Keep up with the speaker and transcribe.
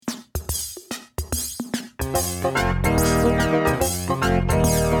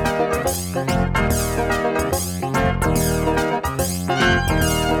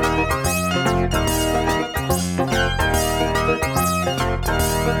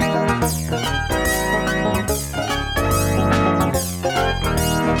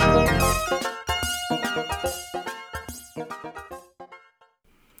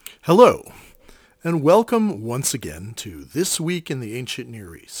Hello, and welcome once again to This Week in the Ancient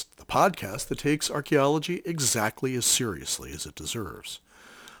Near East, the podcast that takes archaeology exactly as seriously as it deserves.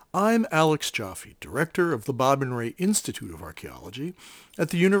 I'm Alex Jaffe, director of the Bob and Ray Institute of Archaeology at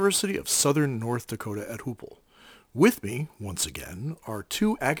the University of Southern North Dakota at Hoople. With me, once again, are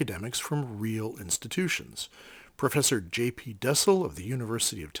two academics from real institutions, Professor J.P. Dessel of the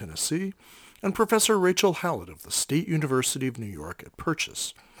University of Tennessee and Professor Rachel Hallett of the State University of New York at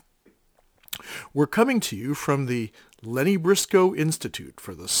Purchase. We're coming to you from the Lenny Briscoe Institute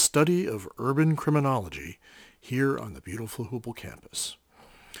for the Study of Urban Criminology here on the beautiful Hoople campus.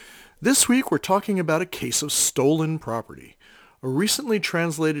 This week we're talking about a case of stolen property. A recently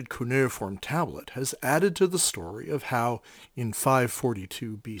translated cuneiform tablet has added to the story of how, in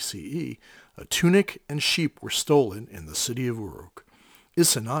 542 BCE, a tunic and sheep were stolen in the city of Uruk.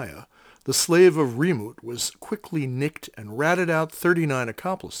 Isanaya, the slave of Remut, was quickly nicked and ratted out 39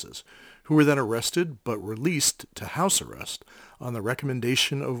 accomplices, who were then arrested but released to house arrest on the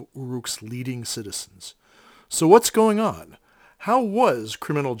recommendation of Uruk's leading citizens. So what's going on? How was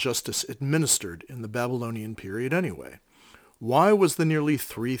criminal justice administered in the Babylonian period anyway? Why was the nearly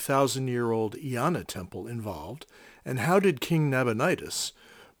 3,000-year-old Iana temple involved, and how did King Nabonidus,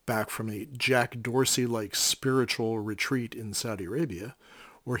 back from a Jack Dorsey-like spiritual retreat in Saudi Arabia,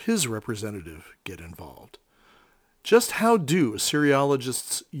 or his representative get involved? Just how do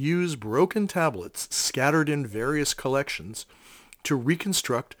Assyriologists use broken tablets scattered in various collections to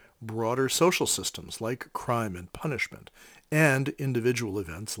reconstruct broader social systems like crime and punishment, and individual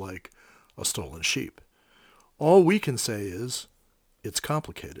events like a stolen sheep? All we can say is, it's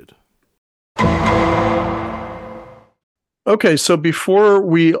complicated. Okay, so before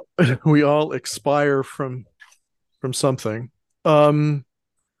we all expire from something,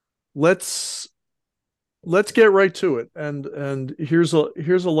 let's get right to it. And here's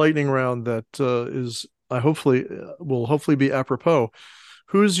a lightning round that will hopefully be apropos.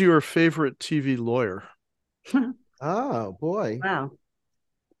 Who's your favorite TV lawyer? Oh boy. Wow.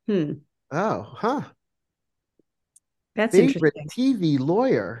 Oh, huh. That's Favorite interesting. TV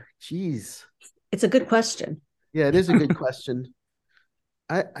lawyer. Jeez. It's a good question. Yeah, it is a good question.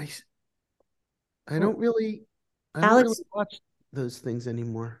 I don't really Alex, watch those things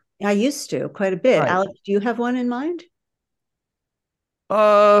anymore. I used to quite a bit. Right. Alex, do you have one in mind?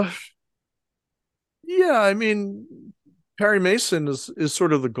 Yeah, I mean, Perry Mason is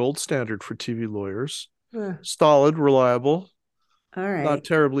sort of the gold standard for TV lawyers. Solid, reliable, All right. not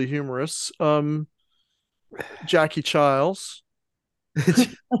terribly humorous. Jackie Chiles.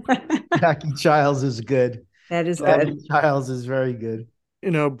 Jackie Chiles is good. That is Jackie good. Chiles is very good.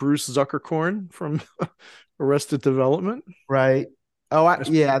 Bruce Zuckerkorn from Arrested Development. Right. Oh,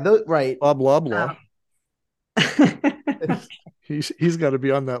 right. Blah, blah, blah. He's got to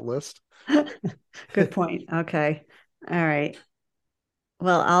be on that list. Good point. Okay. All right.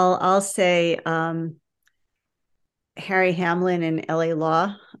 Well, I'll say Harry Hamlin and L.A.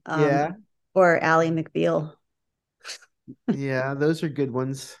 Law. Or Ally McBeal. Yeah, those are good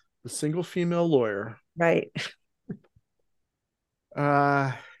ones. The single female lawyer. Right.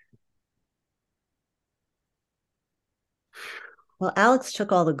 Well, Alex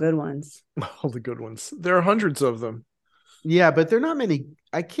took all the good ones. All the good ones. There are hundreds of them. Yeah, but there are not many.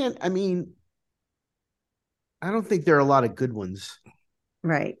 I don't think there are a lot of good ones.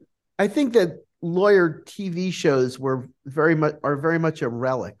 Right. I think that lawyer TV shows are very much a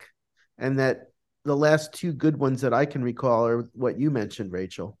relic, and that the last two good ones that I can recall are what you mentioned,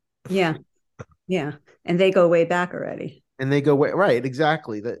 Rachel. Yeah. Yeah. And they go way back already. And they go way, right,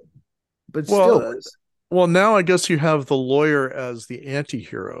 exactly. Well, now I guess you have the lawyer as the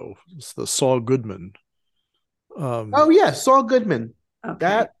anti-hero. It's the Saul Goodman. Saul Goodman.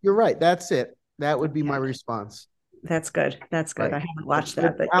 Okay. You're right. That's it. That would be my response. That's good. That's good. Right. I haven't watched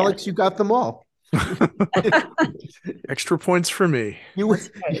that, but Alex, you got them all. Extra points for me. You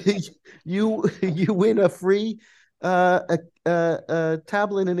win a free tablet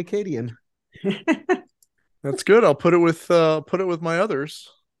in Akkadian. That's good. I'll put it with my others.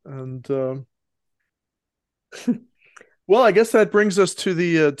 And well, I guess that brings us to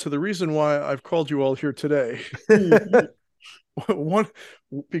the reason why I've called you all here today.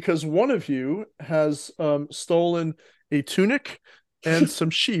 Because one of you has stolen a tunic and some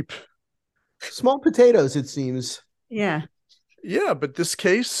sheep. Small potatoes, it seems. Yeah. Yeah, but this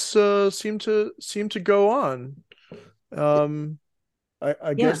case seemed to go on. I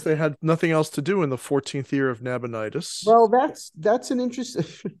Yeah. guess they had nothing else to do in the 14th year of Nabonidus. Well, that's an interesting.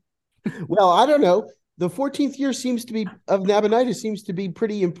 Well, I don't know. The 14th year seems to be of Nabonidus seems to be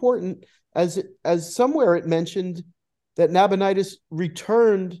pretty important, as somewhere it mentioned that Nabonidus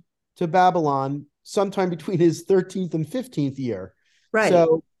returned to Babylon sometime between his 13th and 15th year. Right.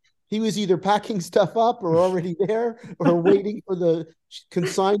 So he was either packing stuff up or already there or waiting for the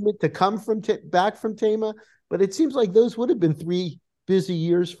consignment to come from back from Tama. But it seems like those would have been 3 busy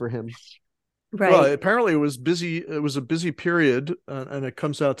years for him. Right. Well, apparently it was busy. It was a busy period, and it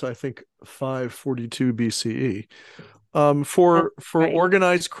comes out to, I think, 542 BCE, for Right.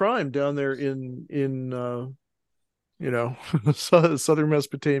 organized crime down there in southern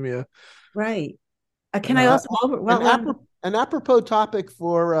Mesopotamia. Right. Can I also an apropos topic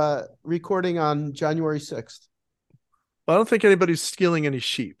for recording on January 6th? I don't think anybody's stealing any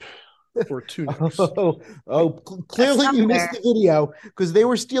sheep or tunics. Clearly you missed the video, because they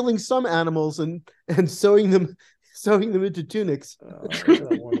were stealing some animals and sewing them into tunics.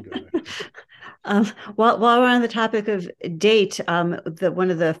 One guy. While we're on the topic of date,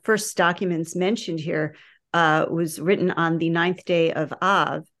 one of the first documents mentioned here was written on the 9th day of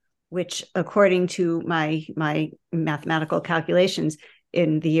Av, which, according to my mathematical calculations,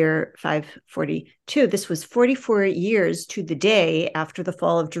 in the year 542, this was 44 years to the day after the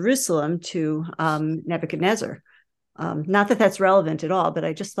fall of Jerusalem to Nebuchadnezzar. Not that that's relevant at all, but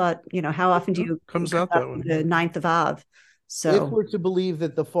I just thought, how often do you comes out that way? The 9th of Av. So if we're to believe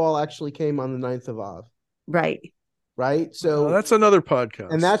that the fall actually came on the 9th of Av. Right. So that's another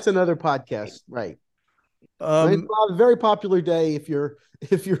podcast. And that's another podcast. Right. It's a very popular day if you're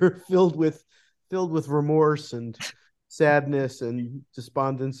filled with remorse and sadness and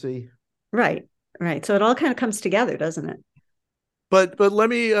despondency. Right. So it all kind of comes together, doesn't it? But let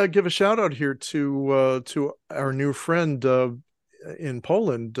me give a shout out here to our new friend in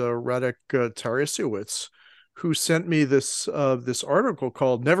Poland, Radek Tarasiewicz, who sent me this article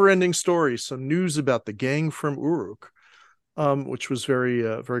called "Never Ending Story: Some News About the Gang from Uruk," which was very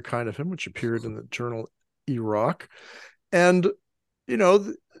very kind of him, which appeared in the journal Iraq. And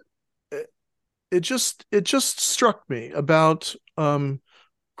it just struck me about crime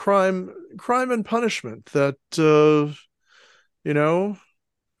and punishment, that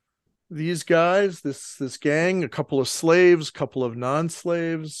these guys, this gang, a couple of slaves, a couple of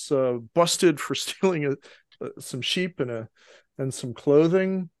non-slaves, busted for stealing some sheep and some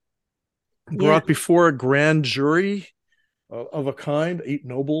clothing, brought before a grand jury of a kind, 8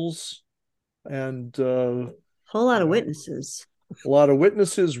 nobles, and a whole lot of witnesses. A lot of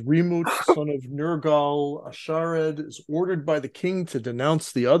witnesses. Remut, son of Nergal Ashared, is ordered by the king to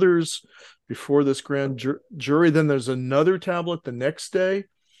denounce the others before this grand jury. Then there's another tablet the next day,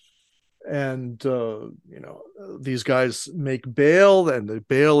 and these guys make bail, and the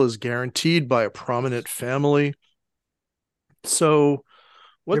bail is guaranteed by a prominent family. So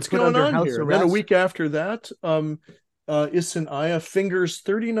what's going on here? Then a week after that, Isinaya fingers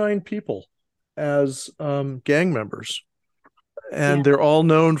 39 people as gang members. And they're all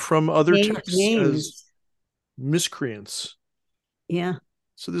known from other texts as miscreants. Yeah.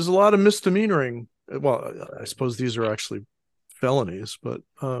 So there's a lot of misdemeanoring. Well, I suppose these are actually felonies, but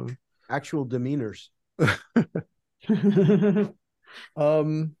actual demeanors. But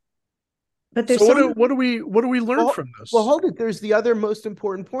there's so what do we learn from this? Well, hold it. There's the other most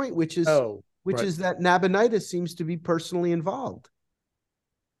important point, which is that Nabonidus seems to be personally involved.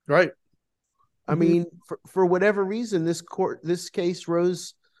 Right. I mean, for whatever reason, this case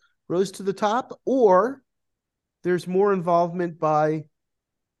rose to the top, or there's more involvement by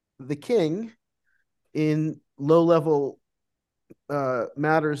the king in low-level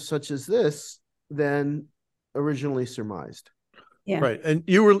matters such as this than originally surmised. Yeah. Right. And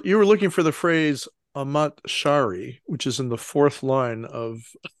you were looking for the phrase Amat Shari, which is in the 4th line of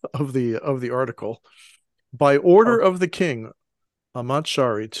the article. By order of the king, Amat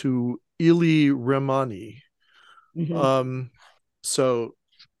Shari, to Ili Remani. So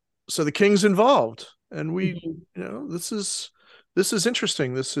the king's involved, and this is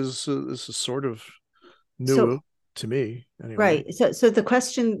interesting. This is sort of new to me, anyway. Right. So the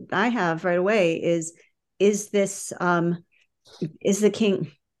question I have right away is this is the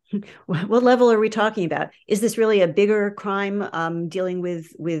king, what level are we talking about? Is this really a bigger crime, dealing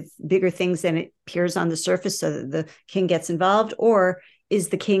with bigger things than it appears on the surface, so that the king gets involved? Or is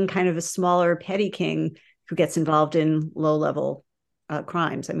the king kind of a smaller petty king who gets involved in low-level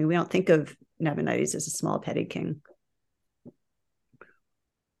crimes? I mean, we don't think of Nabonidus as a small petty king.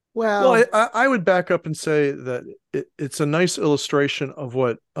 Well, I would back up and say that it's a nice illustration of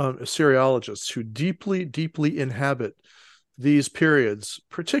what Assyriologists who deeply, deeply inhabit these periods,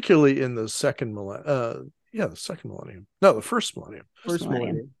 particularly in the second millennium. The second millennium. No, the first millennium. first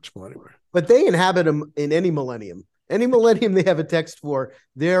millennium. Which millennium? But they inhabit them in any millennium. Any millennium they have a text for,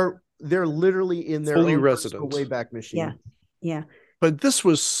 they're literally in their fully own resident Wayback Machine. Yeah. Yeah. But this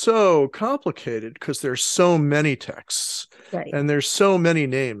was so complicated because there's so many texts, right, and there's so many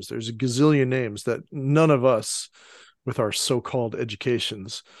names. There's a gazillion names that none of us, with our so-called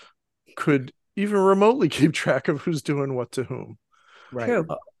educations, could even remotely keep track of who's doing what to whom. Right. True.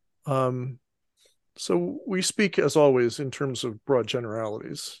 So we speak, as always, in terms of broad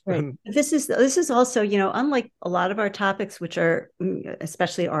generalities. Right. And this is also, unlike a lot of our topics, which are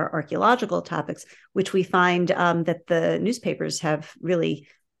especially our archaeological topics, which we find that the newspapers have really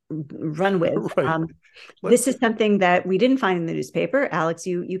run with. Right. This is something that we didn't find in the newspaper. Alex,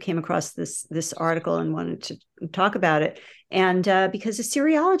 you came across this article and wanted to talk about it. And because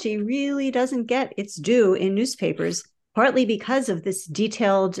Assyriology really doesn't get its due in newspapers, partly because of this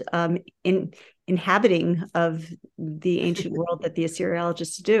detailed inhabiting of the ancient world that the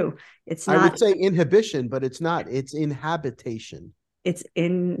Assyriologists do. It's not, I would say inhibition, but it's not. It's inhabitation. It's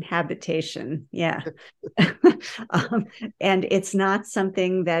inhabitation. Yeah. And it's not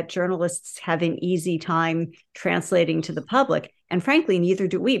something that journalists have an easy time translating to the public. And frankly, neither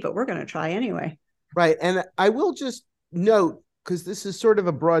do we, but we're going to try anyway. Right. And I will just note, because this is sort of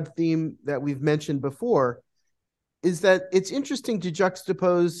a broad theme that we've mentioned before, is that it's interesting to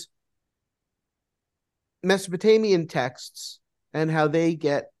juxtapose Mesopotamian texts and how they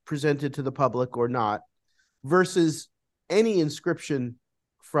get presented to the public or not versus any inscription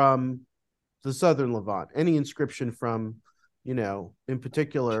from the Southern Levant, any inscription from, in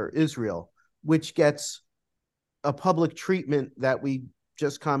particular, Israel, which gets a public treatment that we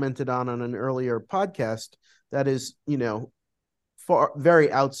just commented on an earlier podcast that is, very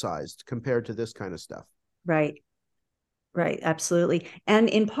outsized compared to this kind of stuff. Right. Right, absolutely. And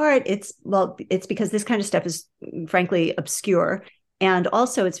in part, it's because this kind of stuff is frankly obscure. And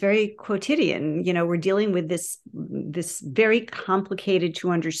also it's very quotidian. We're dealing with this very complicated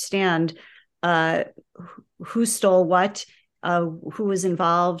to understand who stole what, who was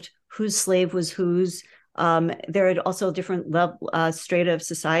involved, whose slave was whose. There are also different strata of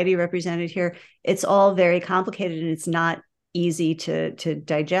society represented here. It's all very complicated and it's not easy to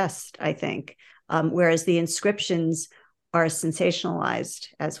digest, I think. Whereas the inscriptions are sensationalized,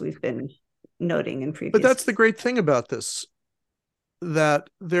 as we've been noting in previous. But that's the great thing about this, that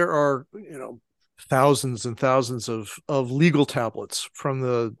there are, thousands and thousands of legal tablets from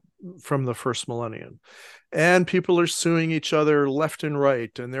the first millennium, and people are suing each other left and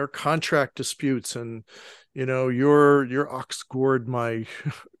right, and there are contract disputes, and your ox gored my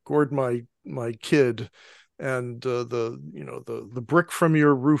kid, and the brick from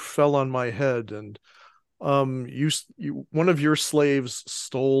your roof fell on my head, and one of your slaves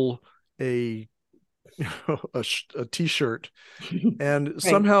stole a t-shirt, and right.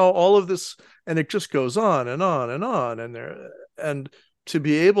 Somehow all of this, and it just goes on and on and on, and to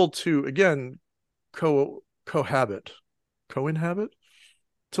be able to again coinhabit,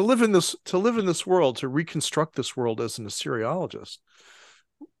 to live in this world, to reconstruct this world as an Assyriologist,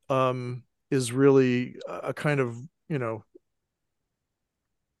 is really a kind of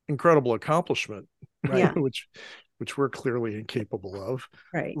incredible accomplishment, right? Yeah. which we're clearly incapable of,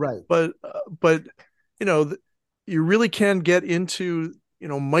 right? But you really can get into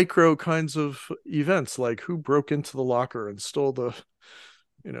micro kinds of events, like who broke into the locker and stole the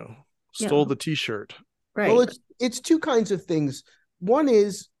t-shirt. Right. Well, it's two kinds of things. One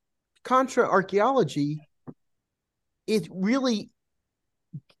is contra archaeology. It's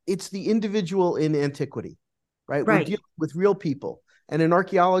the individual in antiquity, right? We're dealing with real people. And in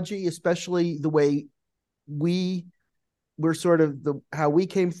archaeology, especially the way we're sort of how we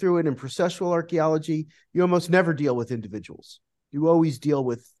came through it in processual archaeology, you almost never deal with individuals. You always deal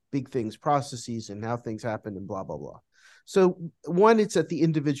with big things, processes, and how things happen, and blah, blah, blah. So one, it's at the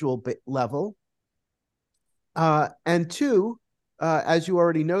individual level. And two, as you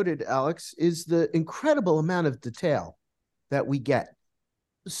already noted, Alex, is the incredible amount of detail that we get.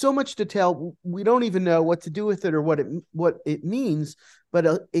 So much detail, we don't even know what to do with it or what it means,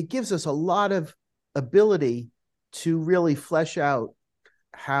 but it gives us a lot of ability to really flesh out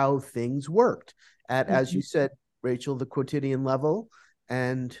how things worked at, as you said, Rachel, the quotidian level,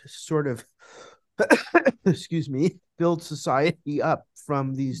 and sort of, excuse me, build society up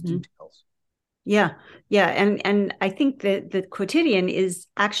from these details. Yeah, yeah, and I think that the quotidian is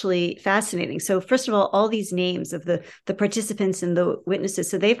actually fascinating. So first of all these names of the participants and the witnesses,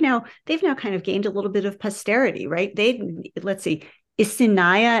 so they've now kind of gained a little bit of posterity, right? Let's see,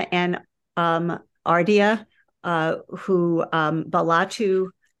 Isinaya and Ardia, who Balatu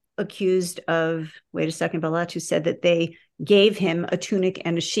accused of. Wait a second, Balatu said that they gave him a tunic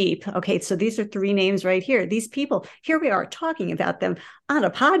and a sheep. Okay, so these are three names right here. These people, here we are talking about them on a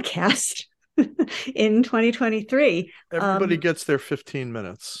podcast. In 2023. Everybody gets their 15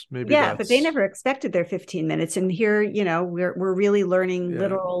 minutes. Maybe Yeah, but they that's never expected their 15 minutes. And here, we're really learning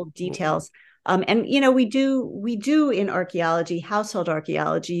literal details. And we do in archaeology, household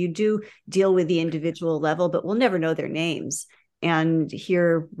archaeology, you do deal with the individual level, but we'll never know their names. And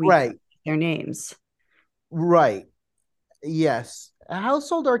here we Right. their names. Right. Yes.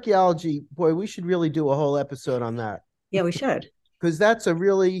 Household archaeology, boy, we should really do a whole episode on that. Yeah, we should. Because that's a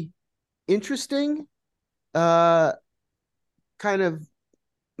really interesting kind of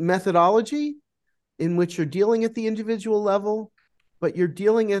methodology in which you're dealing at the individual level, but you're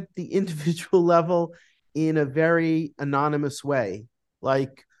dealing at the individual level in a very anonymous way,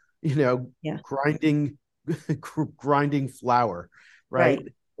 like, grinding flour, right?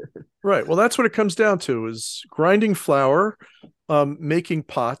 right. Well, that's what it comes down to: is grinding flour, making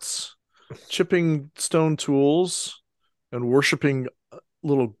pots, chipping stone tools, and worshiping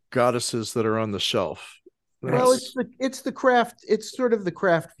little goddesses that are on the shelf. Well, it's the craft. It's sort of the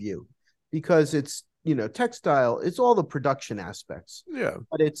craft view, because it's textile. It's all the production aspects. Yeah,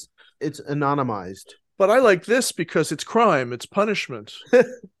 but it's anonymized. But I like this because it's crime, it's punishment, Okay.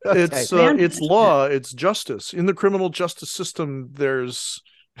 it's law, it's justice. In the criminal justice system, there's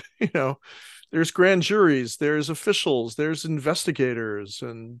there's grand juries, there's officials, there's investigators,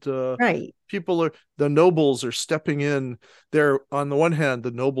 and Right. the nobles are stepping in. They're, on the one hand,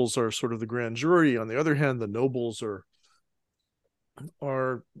 the nobles are sort of the grand jury. On the other hand, the nobles are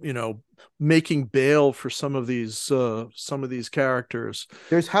making bail for some of these characters.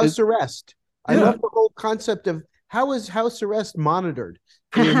 There's house arrest. I love the whole concept of how is house arrest monitored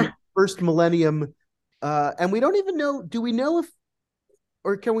in first millennium, and we don't even know. Do we know if,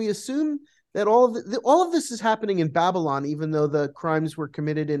 or can we assume that all of this is happening in Babylon, even though the crimes were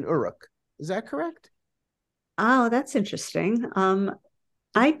committed in Uruk? Is that correct? Oh, that's interesting.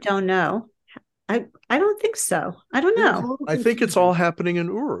 I don't know. I don't think so. I don't know. I think it's all happening in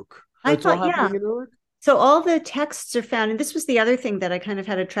Uruk. I thought, yeah. So all the texts are found, and this was the other thing that I kind of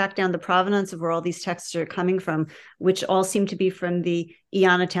had to track down the provenance of where all these texts are coming from, which all seem to be from the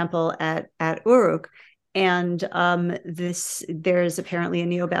Eanna Temple at Uruk. And there's apparently a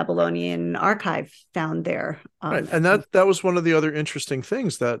Neo-Babylonian archive found there. Right. And that was one of the other interesting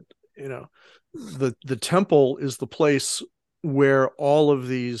things, that the temple is the place where all of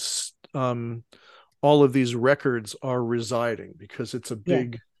these records are residing, because it's a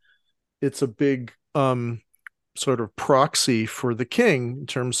big sort of proxy for the king in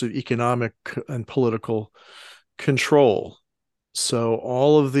terms of economic and political control. So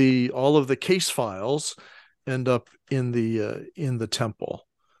all of the case files end up in the temple,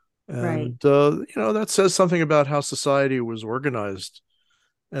 and that says something about how society was organized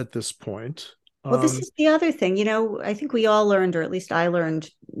at this point. Well, this is the other thing, I think we all learned, or at least I learned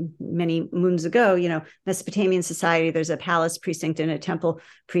many moons ago, Mesopotamian society, there's a palace precinct and a temple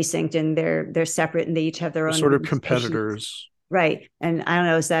precinct, and they're separate, and they each have their own sort of competitors. Right. And I don't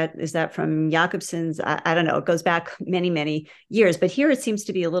know, is that from Jacobson's? I don't know. It goes back many, many years, but here it seems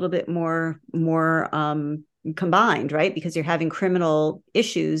to be a little bit more combined, right? Because you're having criminal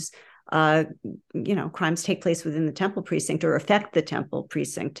issues. Crimes take place within the temple precinct or affect the temple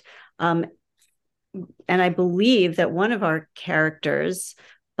precinct. And I believe that one of our characters,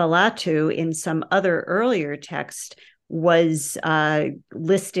 Balatu, in some other earlier text, was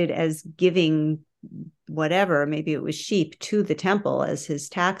listed as giving whatever, maybe it was sheep, to the temple as his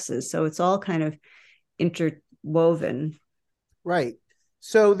taxes. So it's all kind of interwoven. Right.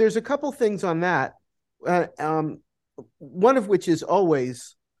 So there's a couple things on that. One of which is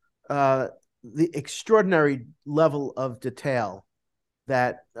always the extraordinary level of detail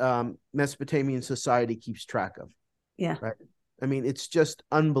that Mesopotamian society keeps track of. Yeah. Right. I mean, it's just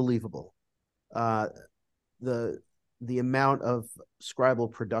unbelievable. The amount of scribal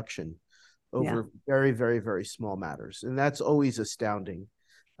production over very, very, very small matters. And that's always astounding.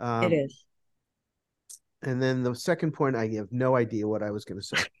 It is. And then the second point, I have no idea what I was going to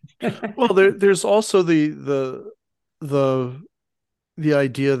say. Well, there's also the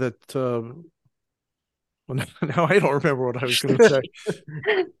idea that now I don't remember what I was going to say.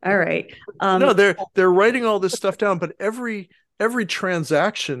 All right. No, they're writing all this stuff down, but every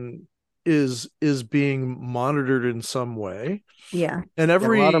transaction is being monitored in some way. Yeah. And a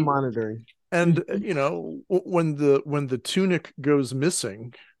lot of monitoring. And when the tunic goes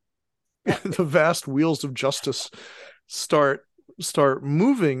missing, the vast wheels of justice start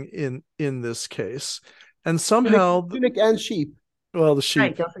moving in this case, and somehow tunic and sheep. Well, the sheep.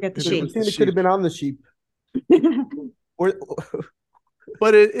 Right, don't forget the sheep. The tunic could have been on the sheep.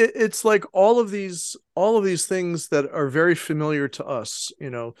 But it's like all of these things that are very familiar to us.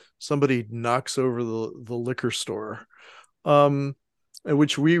 Somebody knocks over the liquor store,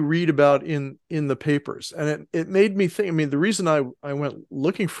 which we read about in the papers, and it made me think. I mean, the reason I went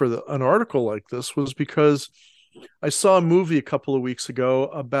looking for an article like this was because I saw a movie a couple of weeks ago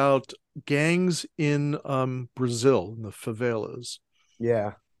about gangs in Brazil, in the favelas.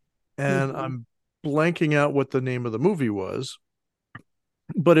 Yeah. And I'm blanking out what the name of the movie was,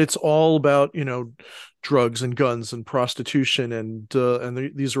 but it's all about, drugs and guns and prostitution, and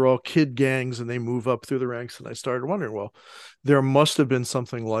these are all kid gangs, and they move up through the ranks. And I started wondering, well, there must have been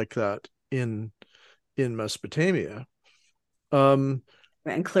something like that in Mesopotamia.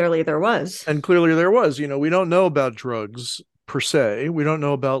 And clearly there was. We don't know about drugs per se. We don't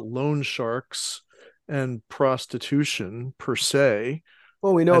know about loan sharks and prostitution per se.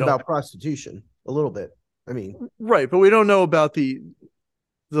 Well, we know about prostitution a little bit. I mean, right, but we don't know about the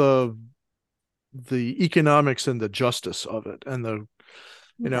economics and the justice of it, and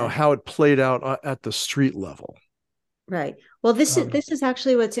how it played out at the street level. Right. Well, this is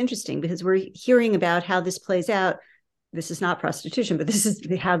actually what's interesting, because we're hearing about how this plays out. This is not prostitution, but this is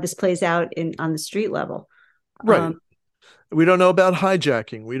how this plays out on the street level. Right. We don't know about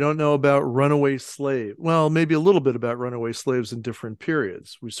hijacking. We don't know about runaway slave. Well, maybe a little bit about runaway slaves in different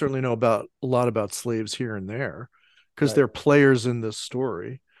periods. We certainly know a lot about slaves here and there, because they're players in this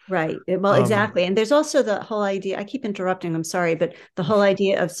story. Right. Well, exactly. And there's also the whole idea, I keep interrupting, I'm sorry, but the whole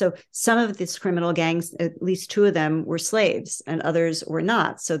idea of, so some of these criminal gangs, at least two of them were slaves and others were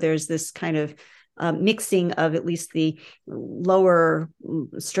not. So there's this kind of mixing of at least the lower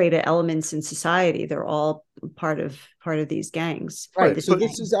strata elements in society. They're all part of these gangs. Right. So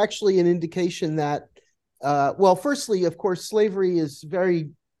this is actually an indication that, firstly, of course, slavery is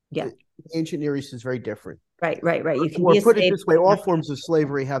ancient Near East is very different. Right. You can put it this way: all forms of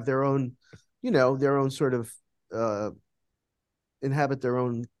slavery have their own, their own sort of inhabit their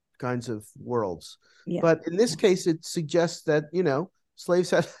own kinds of worlds. Yeah. But in this case, it suggests that slaves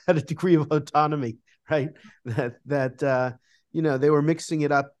had a degree of autonomy, right? That they were mixing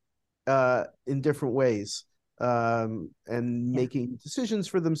it up in different ways, and making decisions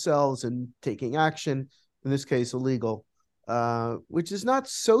for themselves and taking action. In this case, illegal. Which is not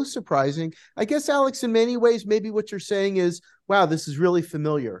so surprising. I guess, Alex, in many ways, maybe what you're saying is, wow, this is really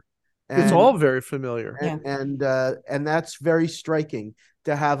familiar. It's all very familiar. And that's very striking,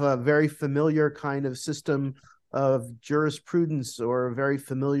 to have a very familiar kind of system of jurisprudence, or a very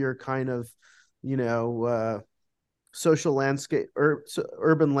familiar kind of, social landscape or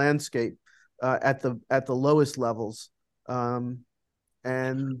urban landscape at the lowest levels.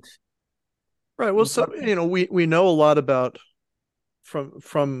 And right. Well, so we know a lot about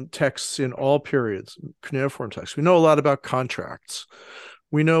from texts in all periods, cuneiform texts. We know a lot about contracts.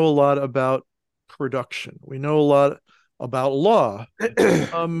 We know a lot about production. We know a lot about law.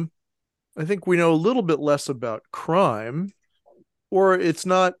 I think we know a little bit less about crime, or it's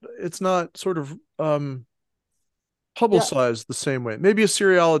not sort of publicized the same way. Maybe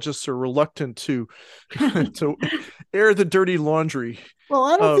Assyriologists are reluctant to to air the dirty laundry. Well,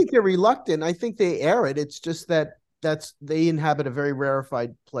 I don't think they're reluctant. I think they air it. It's just that they inhabit a very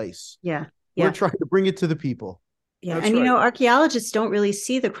rarefied place. Yeah. We're trying to bring it to the people. Yeah. That's and, right. Archaeologists don't really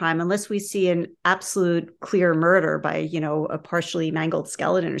see the crime unless we see an absolute clear murder by, a partially mangled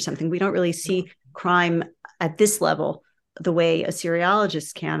skeleton or something. We don't really see crime at this level the way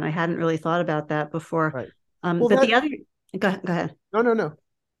Assyriologists can. I hadn't really thought about that before. Right. The other, go ahead. No.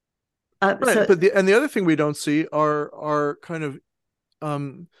 Right. But the other thing we don't see are kind of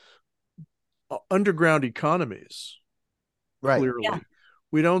underground economies. Right. Clearly. Yeah.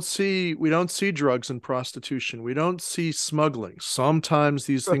 We don't see drugs and prostitution. We don't see smuggling. Sometimes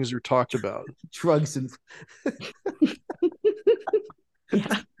these things are talked about. Drugs and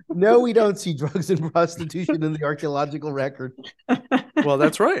No, we don't see drugs and prostitution in the archaeological record. Well,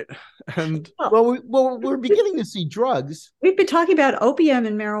 that's right. And we're beginning to see drugs. We've been talking about opium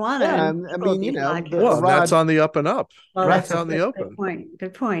and marijuana. Yeah, that's on the up and up. Well, that's on the open.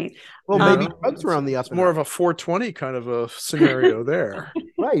 Good point. Well, maybe drugs are on the up. It's more of a 420 kind of a scenario there.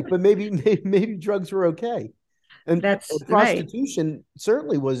 Right, but maybe drugs were okay. And prostitution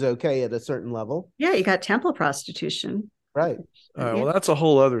certainly was okay at a certain level. Yeah, you got temple prostitution. Right. All right, well, that's a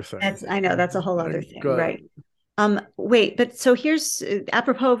whole other thing. I know that's a whole other thing, Go ahead. right? Wait, but so here's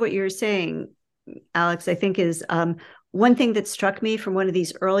apropos of what you were saying, Alex, I think is one thing that struck me from one of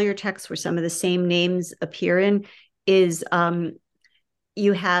these earlier texts where some of the same names appear in is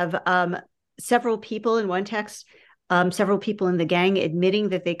you have several people in one text, several people in the gang admitting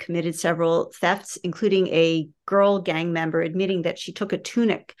that they committed several thefts, including a girl gang member admitting that she took a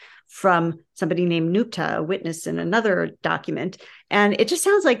tunic from somebody named Nupta, a witness in another document. And it just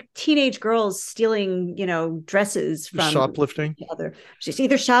sounds like teenage girls stealing, dresses from shoplifting. She's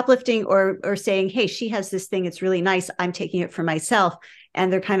either shoplifting or saying, hey, she has this thing, it's really nice, I'm taking it for myself.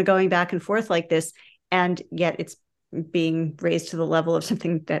 And they're kind of going back and forth like this. And yet it's being raised to the level of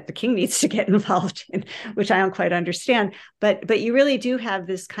something that the king needs to get involved in, which I don't quite understand. But you really do have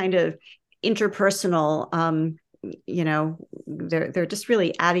this kind of interpersonal, they're just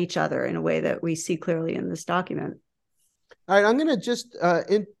really at each other in a way that we see clearly in this document. All right, I'm going to just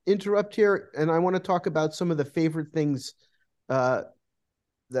interrupt here, and I want to talk about some of the favorite things that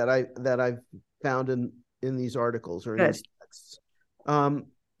I've found in these articles or in these texts.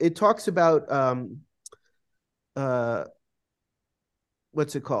 It talks about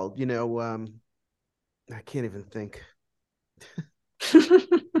what's it called? I can't even think.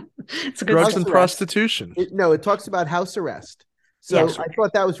 Drugs and prostitution. It talks about house arrest. So yes. I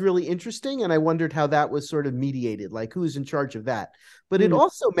thought that was really interesting, and I wondered how that was sort of mediated, like who's in charge of that. But it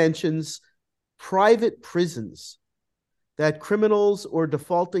also mentions private prisons, that criminals or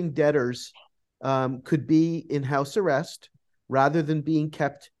defaulting debtors could be in house arrest rather than being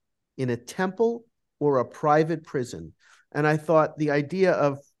kept in a temple or a private prison. And I thought the idea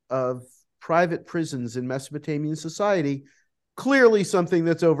of private prisons in Mesopotamian society, clearly something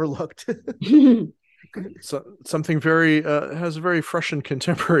that's overlooked. So something very has a very fresh and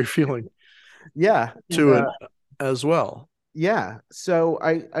contemporary feeling to it as well. Yeah. So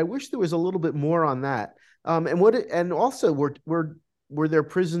I wish there was a little bit more on that. And also were there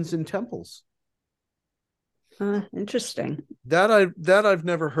prisons in temples? Interesting. That I've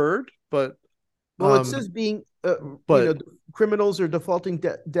never heard, but well, it says being criminals or defaulting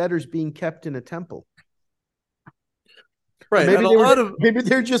debtors being kept in a temple. Right. Maybe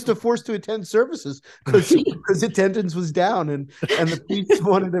they're just forced to attend services because attendance was down and the priests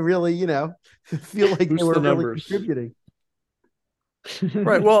wanted to really, feel like they were really contributing.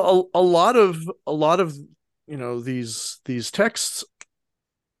 Right. Well, a lot of these texts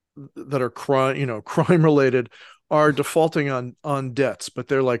that are crime related are defaulting on debts, but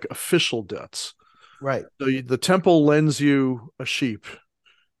they're like official debts. Right. So the temple lends you a sheep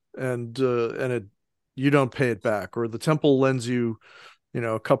and you don't pay it back, or the temple lends you,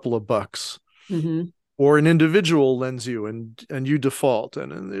 a couple of bucks, or an individual lends you and you default.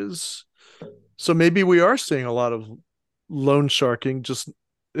 And so maybe we are seeing a lot of loan sharking, just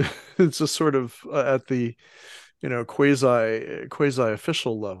it's just sort of at the, quasi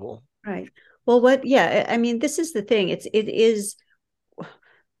official level. Right. Well, I mean, this is the thing. It is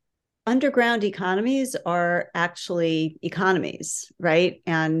underground economies are actually economies, right?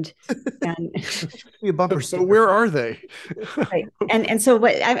 And so where are they? Right. And so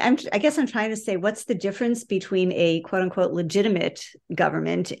what I guess I'm trying to say, what's the difference between a quote unquote legitimate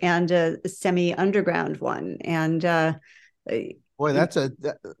government and a semi-underground one? And boy, that's a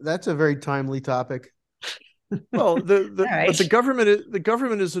very timely topic. Well, but the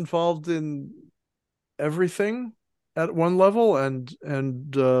government is involved in everything at one level and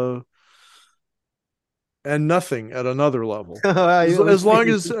nothing at another level. as long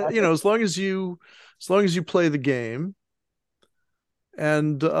as you play the game,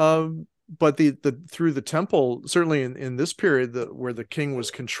 and but through the temple, certainly in this period where the king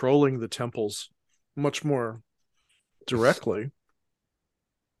was controlling the temples much more directly,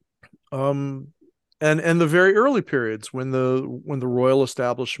 and the very early periods when the royal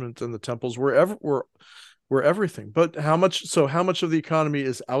establishment and the temples were everything. But how much of the economy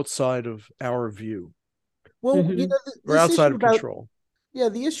is outside of our view? Well, we're outside of control. Yeah,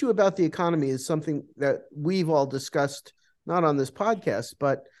 the issue about the economy is something that we've all discussed, not on this podcast,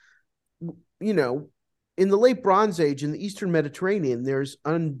 but in the late Bronze Age in the Eastern Mediterranean, there's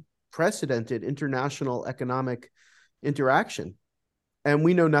unprecedented international economic interaction, and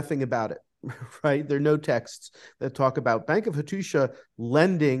we know nothing about it. Right? There are no texts that talk about Bank of Hattusha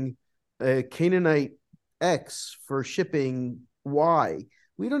lending a Canaanite X for shipping Y.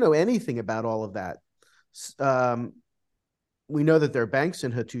 We don't know anything about all of that. We know that there are banks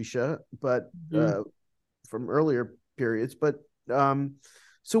in Hattusha, but from earlier periods, but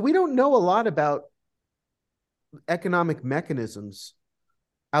so we don't know a lot about economic mechanisms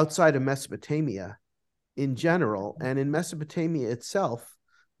outside of Mesopotamia. in general. And in Mesopotamia itself,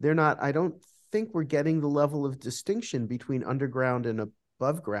 they're not, I don't think we're getting the level of distinction between underground and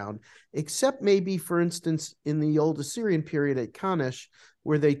above ground, except maybe, for instance, in the old Assyrian period at Kanesh,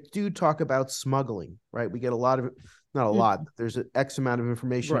 where they do talk about smuggling, right? We get a lot of, not a lot, but there's an X amount of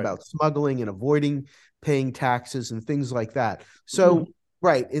information about smuggling and avoiding paying taxes and things like that. So,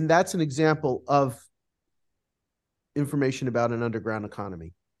 right. And that's an example of information about an underground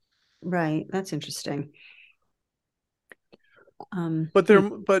economy. Right. That's interesting. But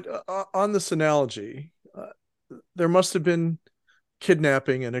on this analogy, there must have been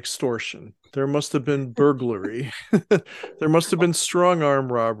kidnapping and extortion. There must have been burglary. There must have been strong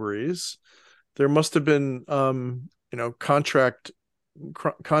arm robberies. There must have been, contract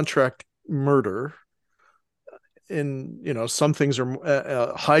murder. In some things are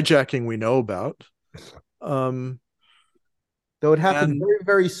hijacking we know about. Though it happened very,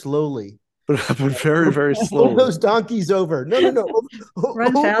 very slowly. But it happened very, very slowly. Pull those donkeys over. No.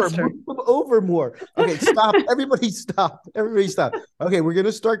 Run faster. Over more. Okay, stop. Everybody stop. Everybody stop. Okay, we're going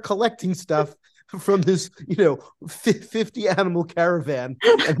to start collecting stuff from this, 50 animal caravan.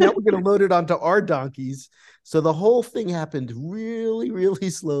 And now we're going to load it onto our donkeys. So the whole thing happened really, really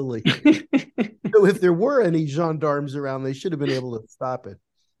slowly. So if there were any gendarmes around, they should have been able to stop it.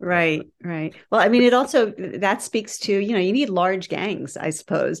 Right. Well, I mean, it also, that speaks to, you need large gangs, I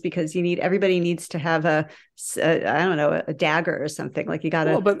suppose, because everybody needs to have a dagger or something. Like you got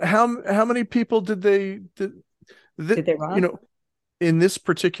to. Well, but how many people did they rob? In this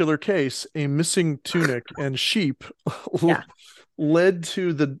particular case, a missing tunic and sheep led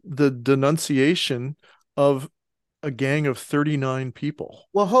to the denunciation of a gang of 39 people.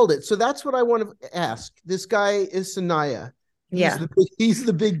 Well, hold it. So that's what I want to ask. This guy is Sanaya. He's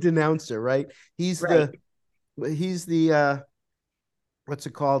the big denouncer, right? He's the what's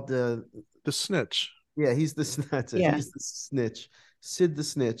it called? The snitch. Yeah, he's the snitch. Yeah. He's the snitch. Sid the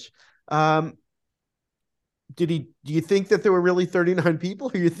snitch. Do you think that there were really 39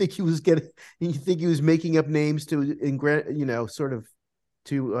 people, or you think he was making up names to sort of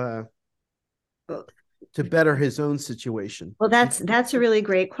to better his own situation? Well, that's a really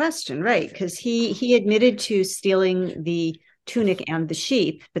great question, right? Because he admitted to stealing the tunic and the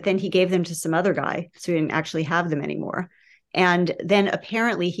sheep, but then he gave them to some other guy, so he didn't actually have them anymore. And then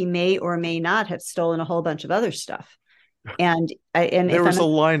apparently he may or may not have stolen a whole bunch of other stuff. And there was a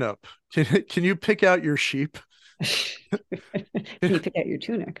lineup. Can you pick out your sheep? Can you pick out your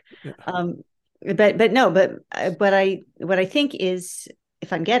tunic? Yeah. But what I think is,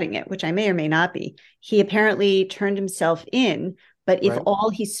 if I'm getting it, which I may or may not be, he apparently turned himself in. But if all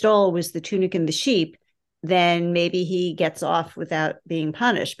he stole was the tunic and the sheep, then maybe he gets off without being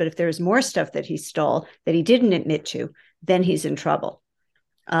punished. But if there's more stuff that he stole that he didn't admit to, then he's in trouble.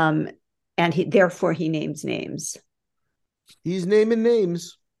 And therefore he names names. He's naming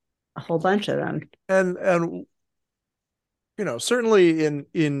names. A whole bunch of them. And certainly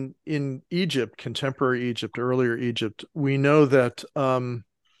in Egypt, contemporary Egypt, earlier Egypt, we know that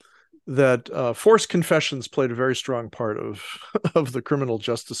forced confessions played a very strong part of the criminal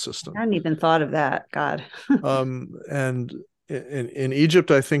justice system. I hadn't even thought of that. God. And in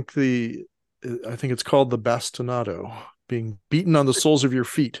Egypt, I think it's called the bastonado, being beaten on the soles of your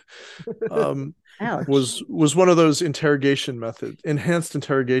feet. Was one of those enhanced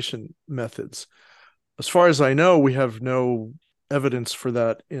interrogation methods. As far as I know, we have no evidence for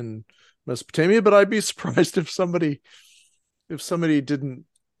that in Mesopotamia, but I'd be surprised if somebody didn't,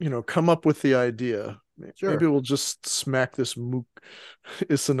 come up with the idea. Sure. Maybe we'll just smack this Mook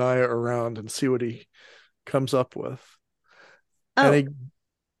Isanaya around and see what he comes up with. Go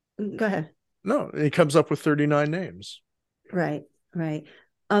ahead. No, he comes up with 39 names. Right.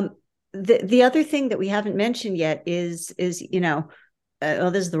 The other thing that we haven't mentioned yet is this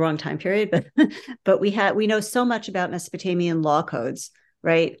is the wrong time period, but we know so much about Mesopotamian law codes,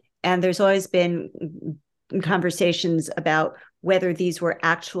 right? And there's always been conversations about whether these were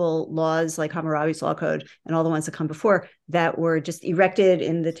actual laws like Hammurabi's law code and all the ones that come before that were just erected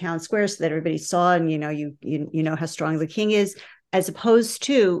in the town square so that everybody saw and you know how strong the king is, as opposed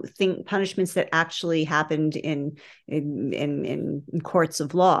to punishments that actually happened in courts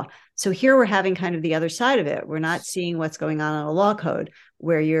of law. So here we're having kind of the other side of it. We're not seeing what's going on in a law code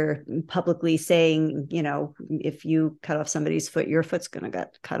where you're publicly saying, if you cut off somebody's foot, your foot's going to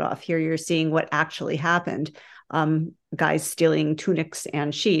get cut off. Here you're seeing what actually happened. Guys stealing tunics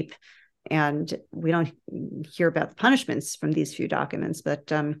and sheep. And we don't hear about the punishments from these few documents, but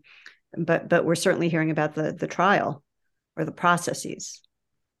we're certainly hearing about the trial or the processes.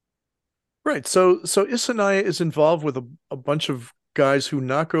 Right. So Isanaya is involved with a bunch of guys who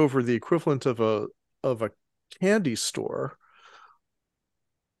knock over the equivalent of of a candy store,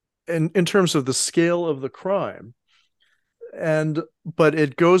 and in terms of the scale of the crime, but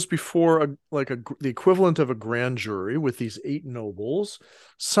it goes before the equivalent of a grand jury with these 8 nobles.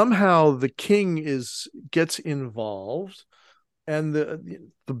 Somehow the king gets involved, and the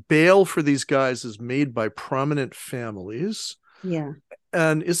bail for these guys is made by prominent families. Yeah.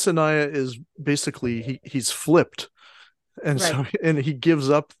 And Isanaya is basically he's flipped, and Right. and he gives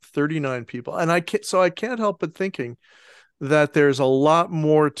up 39 people. And I can't help but thinking that there's a lot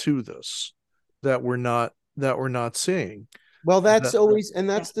more to this that we're not seeing. Well, that's That, always, and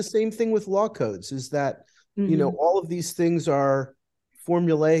that's the same thing with law codes, is that, all of these things are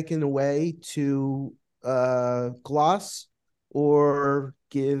formulaic in a way to gloss or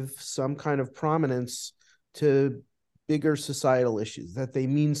give some kind of prominence to bigger societal issues, that they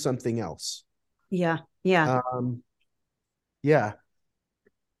mean something else. Yeah. Yeah. Yeah.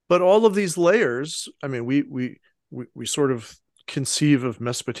 but all of these layers, I mean, we sort of conceive of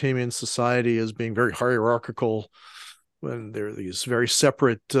Mesopotamian society as being very hierarchical, when there are these very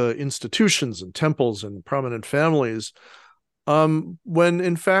separate institutions and temples and prominent families, when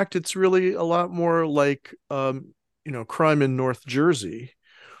in fact it's really a lot more like crime in North Jersey,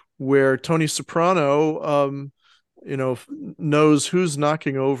 where Tony Soprano knows who's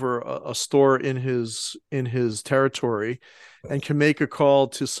knocking over a store in his territory, and can make a call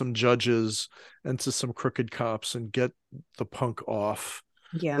to some judges and to some crooked cops and get the punk off.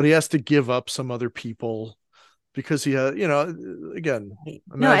 Yeah. But he has to give up some other people because he has, again, No,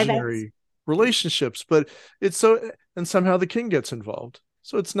 imaginary relationships. But it's so, and somehow the king gets involved.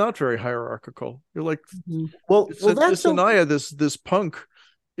 So it's not very hierarchical. You're like, well, that's Isanaya, this punk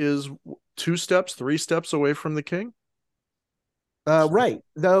is 2 steps, 3 steps away from the king. Right.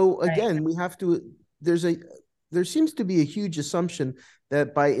 Though again, we have to. There seems to be a huge assumption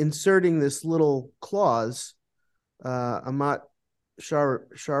that by inserting this little clause, Amat Sharu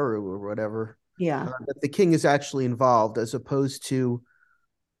or whatever, that the king is actually involved, as opposed to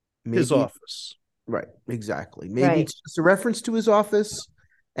his office. Right. Exactly. Maybe it's just a reference to his office,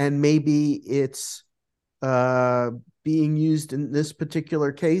 and maybe it's being used in this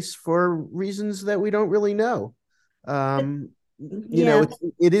particular case for reasons that we don't really know. It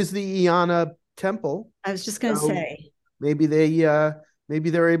is the Iana temple. I was just going to say, maybe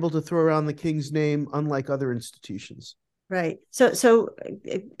they're able to throw around the king's name, unlike other institutions. Right. So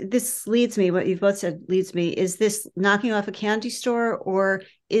this leads me, what you've both said leads me, is this knocking off a candy store, or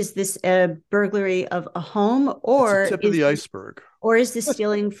is this a burglary of a home, or it's the tip of the iceberg? Or is this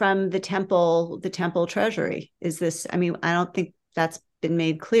stealing from the temple treasury? Is this, I mean, I don't think that's been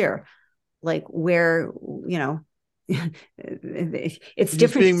made clear. Like where, it's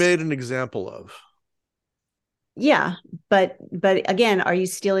different. Being made an example of. Yeah, but again, are you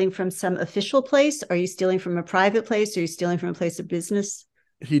stealing from some official place? Are you stealing from a private place? Are you stealing from a place of business?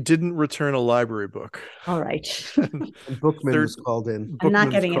 He didn't return a library book. All right. And Bookman was called in. I'm not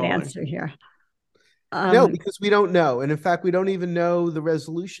getting an answer here. No, because we don't know. And in fact, we don't even know the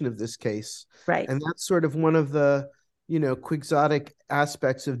resolution of this case. Right. And that's sort of one of the, quixotic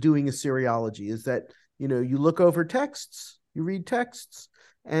aspects of doing Assyriology, is that, you look over texts, you read texts,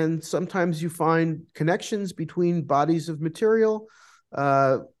 and sometimes you find connections between bodies of material.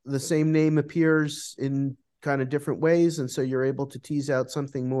 The same name appears in kind of different ways, and so you're able to tease out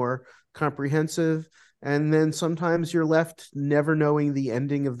something more comprehensive. And then sometimes you're left never knowing the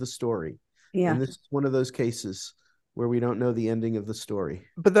ending of the story. Yeah. And this is one of those cases where we don't know the ending of the story.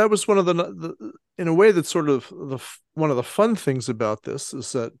 But that was one of the in a way, that's sort of one of the fun things about this,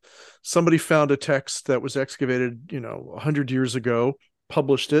 is that somebody found a text that was excavated, 100 years ago,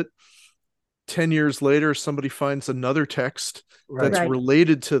 published it. 10 years later, somebody finds another text that's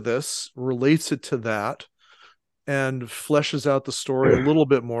related to this, relates it to that, and fleshes out the story a little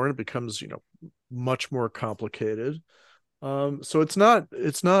bit more, and it becomes, much more complicated. So it's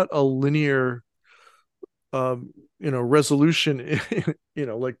not a linear, resolution,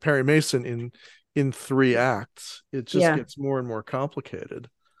 like Perry Mason in 3 acts. It just gets more and more complicated.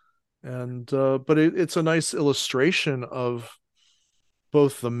 And but it's a nice illustration of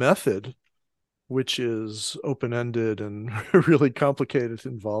both the method, which is open-ended and really complicated. It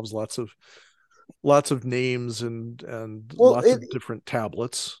involves lots of names and lots of different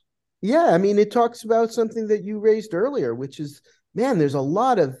tablets. Yeah, I mean, it talks about something that you raised earlier, which is, man, there's a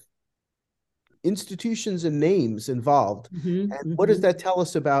lot of institutions and names involved. And what does that tell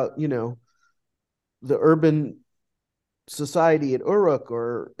us about, the urban society at Uruk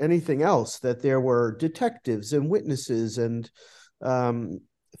or anything else? That there were detectives and witnesses and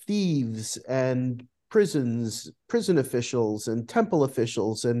thieves and prison officials and temple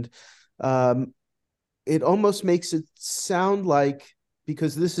officials and it almost makes it sound like,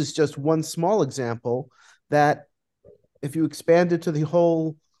 because this is just one small example, that if you expand it to the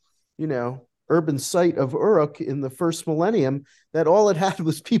whole, urban site of Uruk in the first millennium, that all it had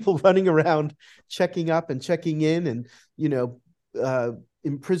was people running around, checking up and checking in, and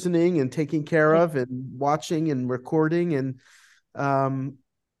imprisoning and taking care of, and watching and recording, and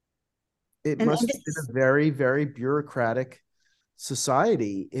it must have been a very, very bureaucratic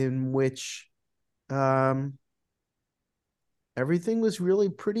society in which everything was really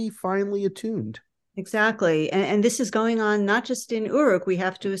pretty finely attuned. Exactly. And this is going on not just in Uruk. We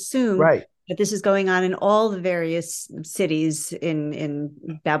have to assume right. that this is going on in all the various cities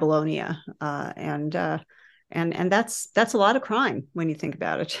in Babylonia. And that's a lot of crime when you think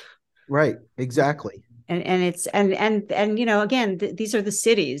about it. Right. Exactly. And it's again, these are the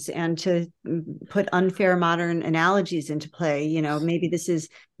cities, and to put unfair modern analogies into play, maybe this is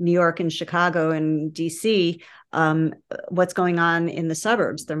New York and Chicago and DC. What's going on in the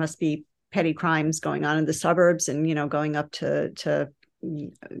suburbs? There must be petty crimes going on in the suburbs, and going up to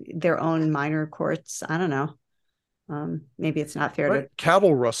their own minor courts. I don't know. Maybe it's not fair to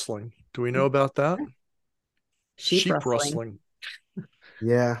cattle rustling. Do we know about that? Sheep rustling.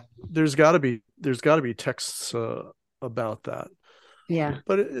 Yeah, there's got to be texts about that. Yeah,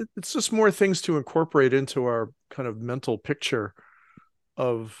 but it's just more things to incorporate into our kind of mental picture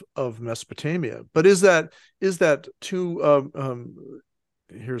of Mesopotamia. But is that too?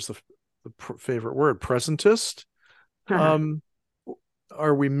 Here's the favorite word: presentist.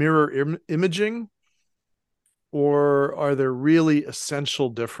 Are we mirror imaging, or are there really essential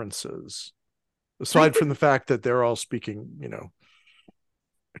differences aside from the fact that they're all speaking,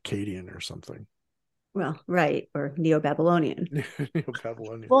 Akkadian or something? Well, right, or Neo-Babylonian.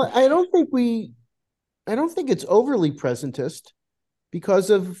 Neo-Babylonian. Well, I don't think it's overly presentist because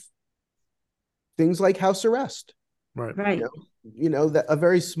of things like house arrest. Right. Right. That a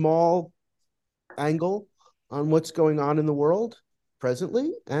very small angle on what's going on in the world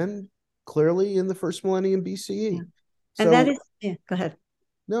presently and clearly in the first millennium BCE. Yeah. And that is, go ahead.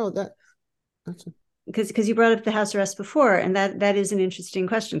 No, that's because you brought up the house arrest before, and that is an interesting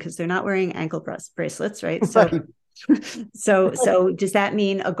question, because they're not wearing ankle bracelets, right? Right. So does that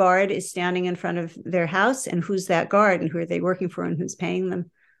mean a guard is standing in front of their house, and who's that guard, and who are they working for, and who's paying them?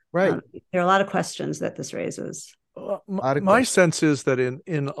 Right. There are a lot of questions that this raises. My sense is that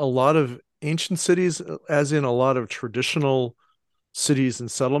in a lot of ancient cities, as in a lot of traditional cities and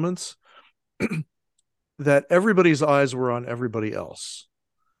settlements, that everybody's eyes were on everybody else.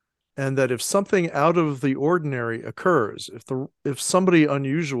 And that if something out of the ordinary occurs, if somebody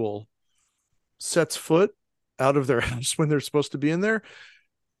unusual sets foot out of their house when they're supposed to be in there,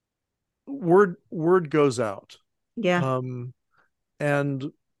 word goes out. Yeah.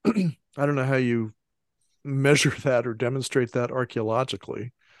 And I don't know how you measure that or demonstrate that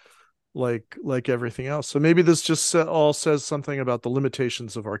archaeologically, like everything else. So maybe this just all says something about the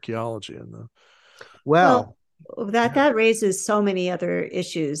limitations of archaeology and the. Well, that raises so many other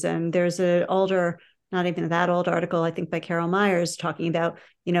issues. And there's an older, not even that old article, I think by Carol Myers, talking about,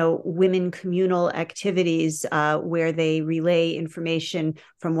 women communal activities where they relay information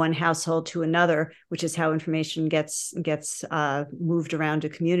from one household to another, which is how information gets moved around a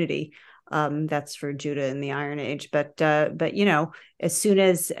community. That's for Judah in the Iron Age. But as soon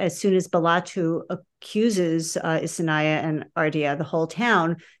as Balatu accuses Isaniah and Ardea, the whole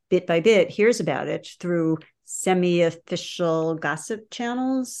town, bit by bit, hears about it through semi-official gossip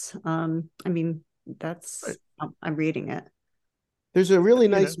channels. I'm reading it. There's a really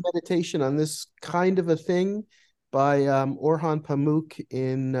nice meditation on this kind of a thing by Orhan Pamuk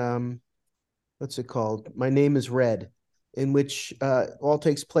in what's it called? My Name is Red, in which all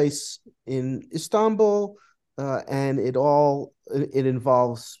takes place in Istanbul, and it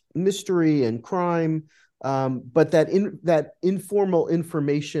involves mystery and crime, but that informal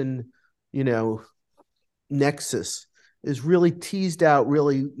information, nexus is really teased out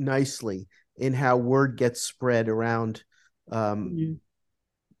really nicely in how word gets spread around the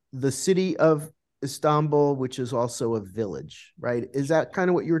city of Istanbul, which is also a village, right? Is that kind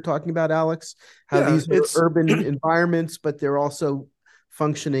of what you were talking about, Alex? How these are urban environments, but they're also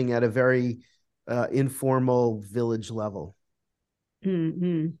functioning at a very informal village level.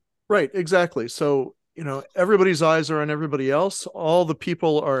 Mm-hmm. Right, exactly. So, everybody's eyes are on everybody else. All the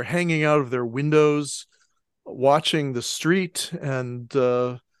people are hanging out of their windows, watching the street, and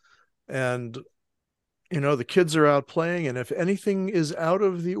the kids are out playing. And if anything is out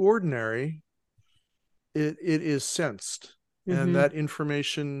of the ordinary, it is sensed, and that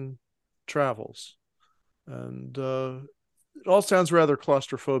information travels. And it all sounds rather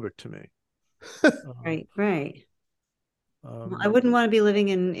claustrophobic to me. Right, right. I Um, wouldn't want to be living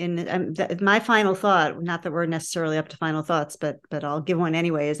in my final thought, not that we're necessarily up to final thoughts, but I'll give one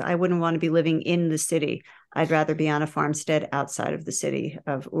anyway, is I wouldn't want to be living in the city. I'd rather be on a farmstead outside of the city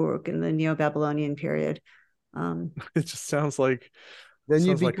of Uruk in the Neo-Babylonian period. it just sounds like Then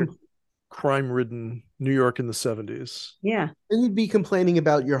you'd be a crime-ridden New York in the 70s. yeah. then you'd be complaining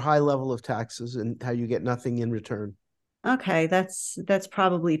about your high level of taxes and how you get nothing in return. Okay, that's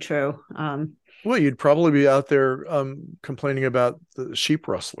probably true. Well, you'd probably be out there complaining about the sheep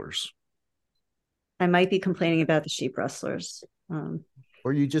rustlers. I might be complaining about the sheep rustlers.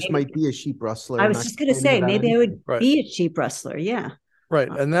 Or you just Maybe, might be a sheep rustler I and was not just going to complaining say about maybe I anything. would Right. be a sheep rustler. Yeah. Right.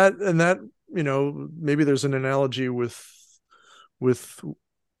 And that, maybe there's an analogy with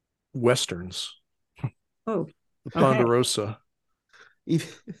Westerns, Oh, the okay. Ponderosa.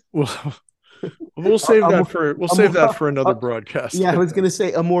 If- Well, we'll save that for another broadcast. Yeah, I was going to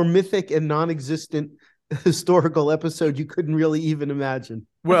say a more mythic and non-existent historical episode you couldn't really even imagine.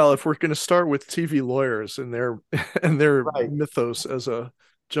 Well, if we're going to start with TV lawyers and their Right. mythos as a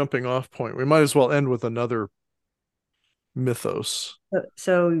jumping off point, we might as well end with another mythos.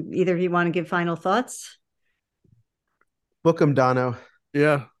 So either of you want to give final thoughts? Book 'em, Dono.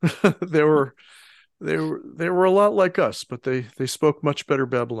 Yeah, they were a lot like us, but they spoke much better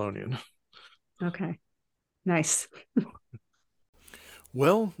Babylonian. Okay. Nice.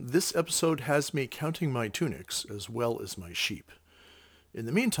 Well, this episode has me counting my tunics as well as my sheep. In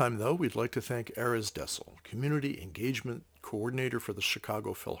the meantime, though, we'd like to thank Erez Dessel, Community Engagement Coordinator for the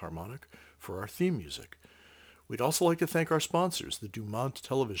Chicago Philharmonic, for our theme music. We'd also like to thank our sponsors, the Dumont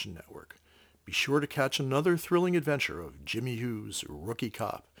Television Network. Be sure to catch another thrilling adventure of Jimmy Hughes' Rookie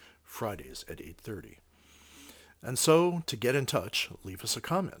Cop, Fridays at 8:30. And so, to get in touch, leave us a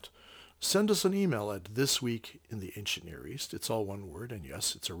comment. Send us an email at thisweekintheancientneareast, it's all one word, and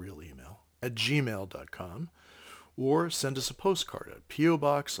yes, it's a real email, at gmail.com, or send us a postcard at P.O.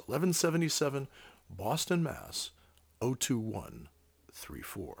 Box 1177, Boston, Mass.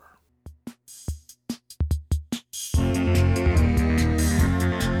 02134.